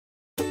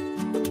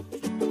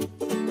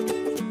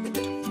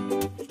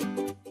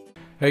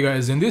Hey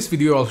guys, in this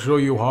video I'll show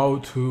you how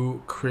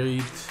to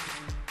create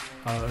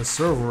a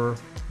server,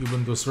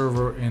 Ubuntu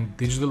server in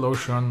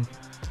DigitalOcean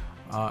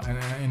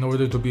and in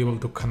order to be able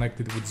to connect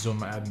it with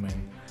ZoomAdmin.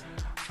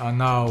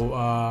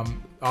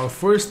 I'll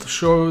first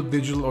show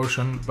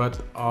DigitalOcean, but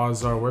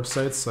as our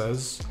website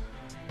says,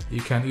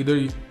 you can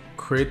either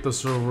create the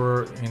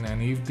server in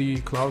any of the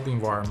cloud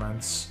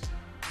environments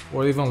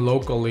or even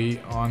locally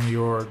on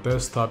your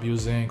desktop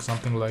using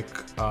something like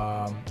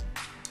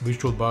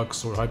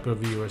VirtualBox or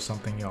Hyper-V or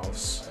something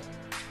else.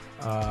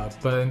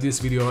 But in this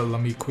video,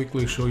 let me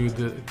quickly show you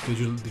the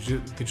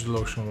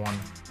DigitalOcean one.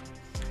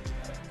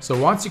 So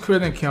once you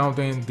create an account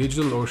in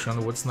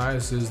DigitalOcean, what's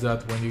nice is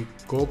that when you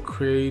go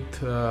create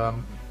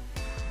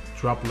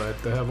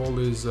Droplet, they have all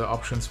these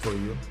options for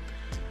you.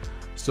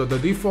 So the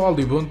default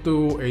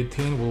Ubuntu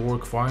 18 will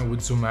work fine with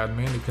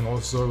ZoomAdmin. You can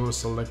also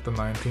select the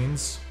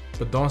 19s,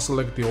 but don't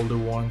select the older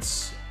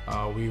ones.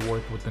 We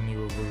work with the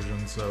newer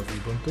versions of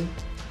Ubuntu.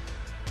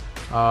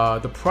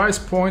 The price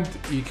point,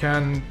 you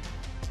can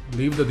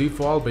leave the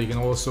default, but you can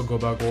also go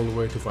back all the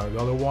way to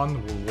 $5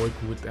 one. Will work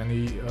with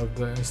any of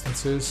the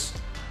instances.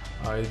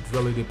 It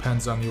really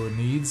depends on your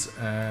needs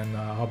and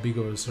how big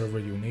of a server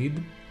you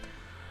need.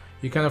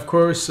 You can of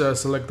course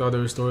select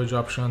other storage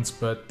options,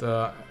 but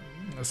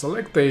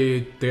select a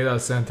data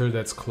center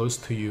that's close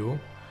to you,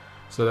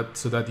 so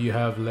that you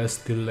have less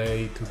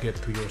delay to get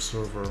to your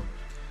server.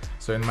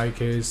 So in my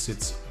case,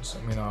 it's,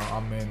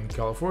 I'm in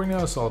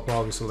California, so I'll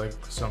probably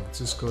select San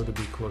Francisco to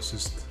be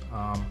closest.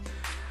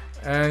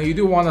 And you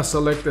do want to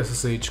select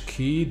SSH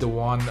key, the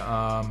one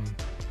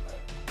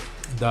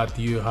that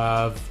you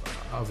have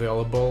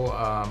available.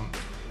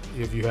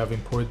 If you have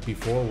imported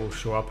before, will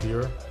show up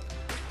here.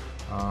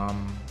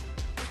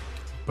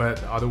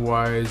 But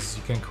otherwise,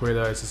 you can create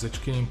a SSH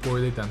key,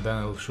 import it, and then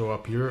it'll show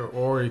up here.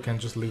 Or you can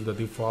just leave the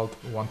default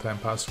one-time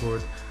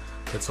password.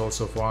 That's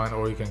also fine.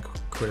 Or you can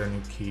create a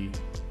new key.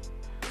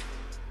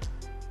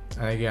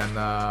 And again,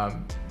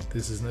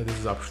 this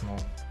is optional.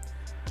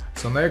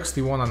 So next,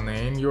 you want to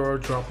name your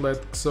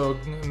droplet. So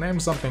name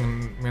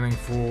something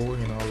meaningful,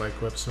 like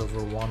web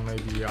server 1,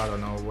 maybe, I don't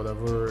know,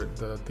 whatever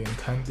the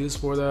intent is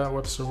for the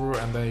web server.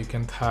 And then you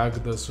can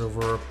tag the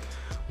server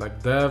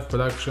like dev,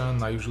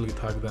 production. I usually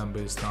tag them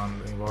based on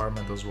the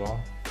environment as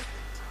well.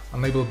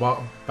 Enable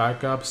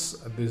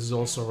backups. This is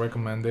also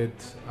recommended.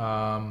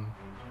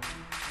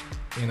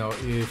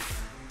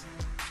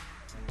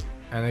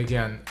 And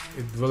again,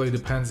 it really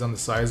depends on the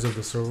size of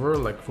the server.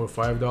 Like for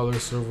 $5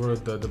 server,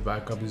 the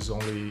backup is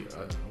only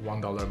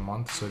 $1 a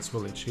month, so it's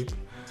really cheap.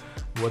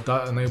 What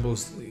that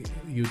enables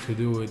you to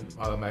do, it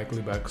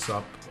automatically backs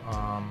up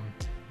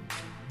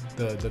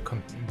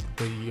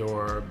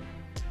your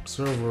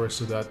server,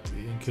 so that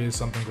in case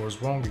something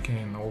goes wrong, you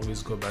can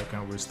always go back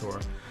and restore.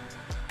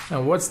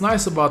 Now, what's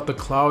nice about the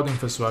cloud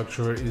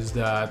infrastructure is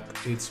that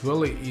it's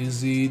really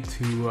easy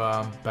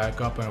to back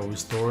up and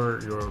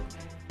restore your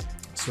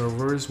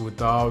servers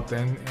without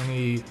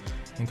any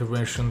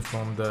intervention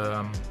from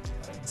the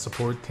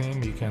support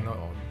team. You can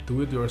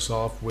do it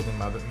yourself within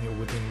a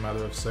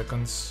matter of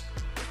seconds.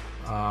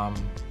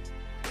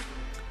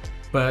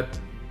 But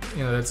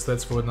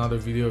that's for another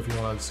video. If you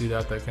want to see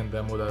that, I can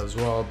demo that as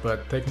well.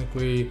 But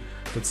technically,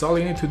 that's all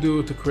you need to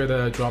do to create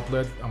a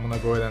droplet. I'm gonna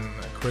go ahead and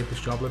create this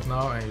droplet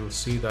now, and you'll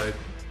see that it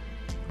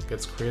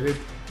gets created.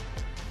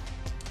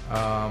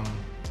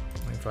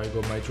 If I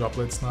go my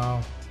droplets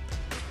now,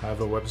 I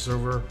have a web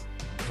server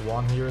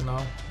 1 here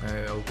now, and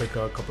it'll take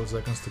a couple of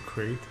seconds to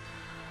create.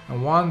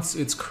 And once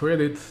it's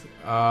created,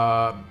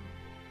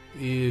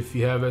 if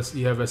you have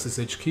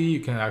SSH key, you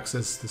can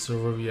access the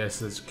server via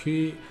SSH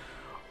key,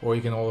 or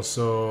you can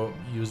also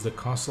use the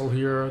console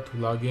here to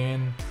log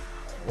in,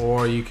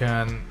 or you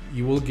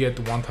will get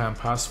one-time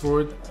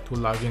password to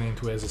log in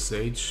into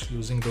SSH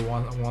using the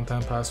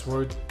one-time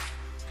password.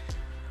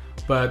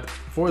 But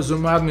for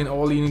ZoomAdmin,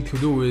 all you need to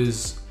do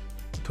is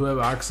to have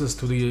access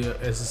to the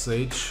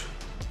SSH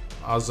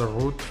as a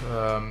root.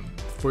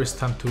 First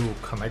time to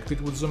connect it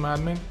with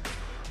ZoomAdmin,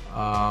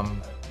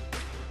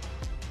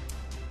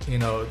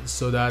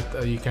 so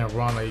that you can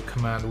run a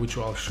command, which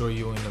I'll show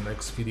you in the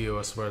next video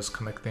as far as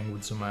connecting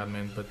with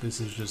ZoomAdmin. But this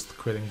is just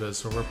creating the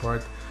server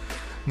part.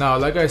 Now,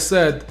 like I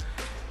said,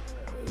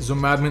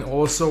 ZoomAdmin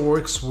also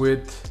works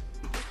with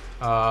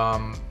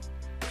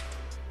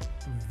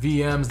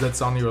VMs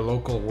that's on your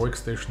local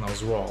workstation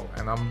as well.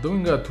 And I'm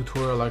doing a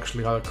tutorial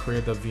actually how to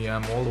create a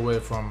VM all the way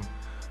from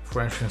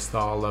fresh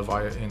install of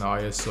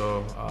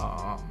ISO,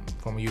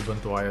 from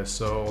Ubuntu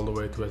ISO, all the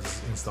way to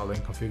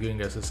installing, configuring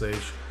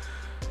SSH.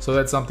 So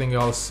that's something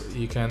else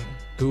you can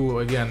do.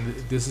 Again,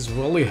 this is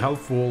really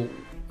helpful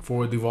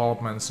for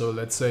development. So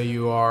let's say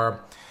you are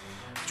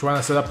trying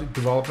to set up a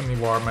development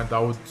environment. I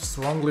would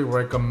strongly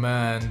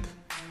recommend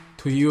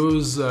to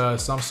use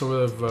some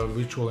sort of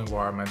virtual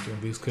environment. In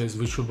this case,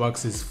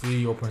 VirtualBox is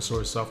free open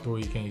source software.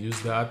 You can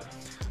use that.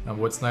 And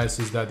what's nice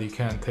is that you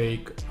can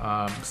take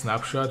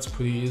snapshots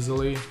pretty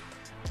easily.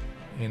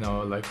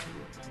 Like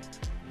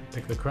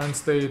take the current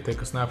state,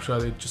 take a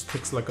snapshot. It just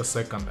takes like a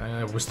second,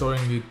 and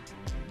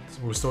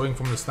restoring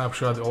from the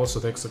snapshot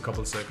also takes a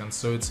couple seconds.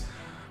 So it's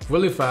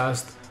really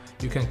fast.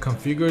 You can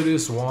configure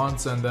this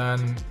once and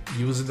then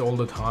use it all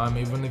the time.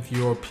 Even if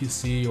your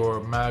PC or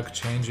Mac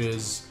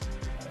changes,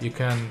 you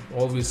can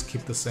always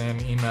keep the same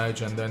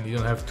image, and then you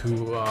don't have to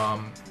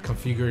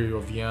configure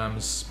your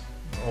VMs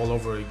all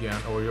over again,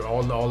 or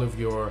all of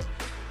your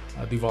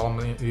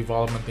development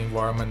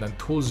environment and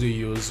tools you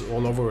use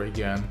all over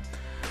again.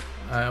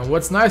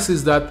 What's nice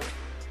is that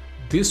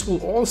this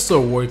will also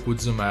work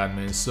with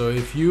ZoomAdmin. So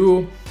if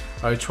you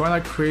are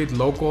trying to create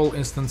local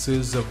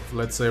instances of,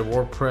 let's say,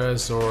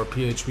 WordPress or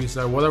PHP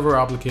site, whatever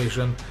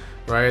application,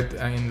 right?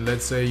 And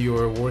let's say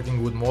you're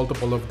working with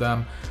multiple of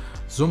them,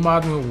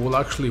 ZoomAdmin will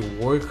actually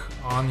work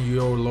on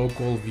your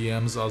local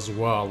VMs as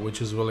well,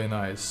 which is really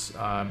nice.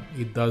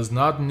 It does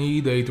not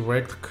need a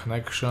direct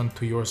connection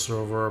to your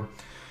server.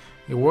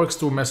 It works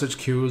through message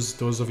queues,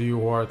 those of you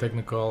who are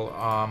technical.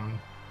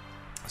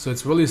 So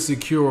it's really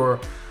secure,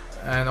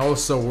 and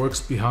also works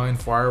behind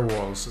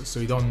firewalls. So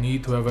you don't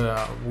need to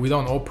have we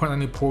don't open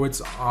any ports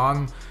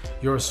on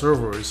your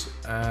servers,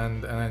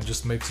 and it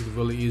just makes it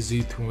really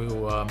easy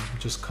to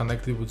just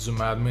connect it with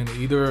ZoomAdmin,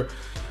 either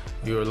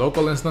your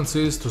local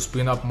instances to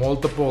spin up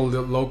multiple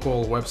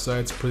local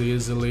websites pretty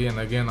easily. And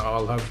again,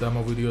 I'll have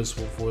demo videos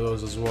for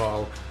those as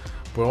well.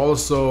 But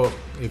also,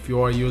 if you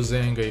are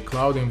using a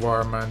cloud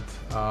environment,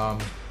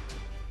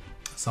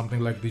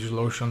 something like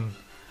DigitalOcean,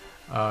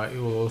 it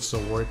will also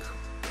work.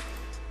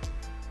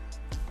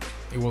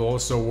 It will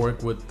also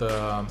work with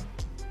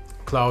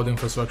cloud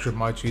infrastructure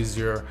much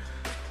easier.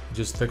 It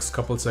just takes a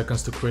couple of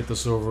seconds to create the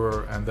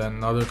server, and then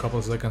another couple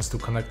of seconds to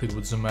connect it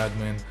with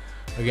ZoomAdmin.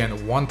 Again,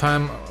 one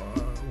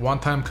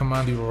time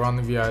command you run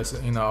via,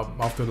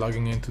 after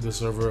logging into the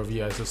server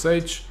via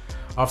SSH.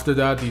 After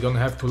that, you don't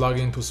have to log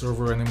into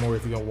server anymore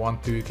if you don't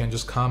want to. You can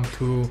just come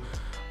to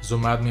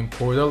ZoomAdmin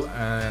portal,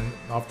 and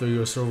after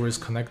your server is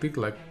connected,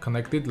 like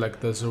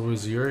the server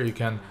is here, you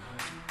can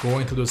go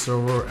into the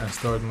server and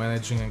start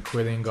managing and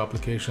creating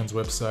applications,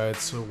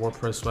 websites,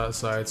 WordPress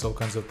websites, all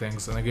kinds of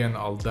things. And again,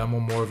 I'll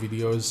demo more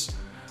videos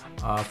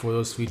for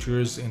those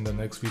features in the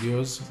next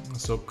videos,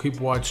 so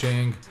keep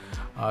watching.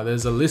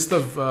 There's a list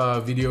of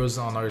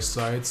videos on our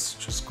sites.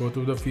 Just go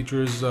to the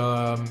features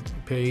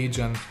page,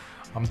 and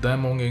I'm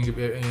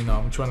demoing,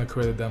 I'm trying to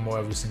create a demo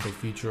every single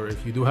feature.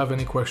 If you do have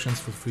any questions,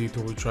 feel free to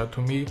reach out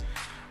to me.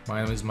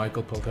 My name is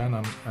Michael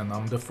Peltan, and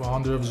I'm the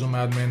founder of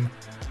ZoomAdmin.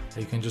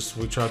 You can just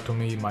reach out to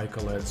me,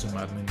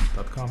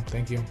 michael@zoomadmin.com.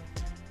 Thank you.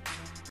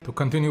 To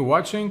continue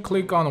watching,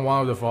 click on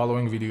one of the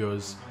following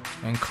videos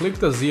and click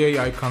the ZA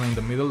icon in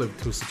the middle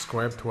to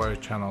subscribe to our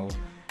channel.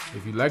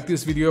 If you like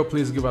this video,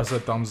 please give us a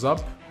thumbs up.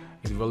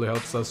 It really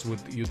helps us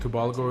with YouTube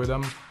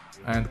algorithm.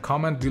 And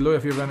comment below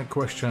if you have any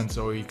questions,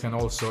 or you can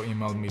also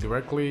email me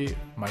directly,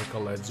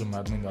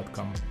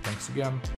 michael@zoomadmin.com. Thanks again.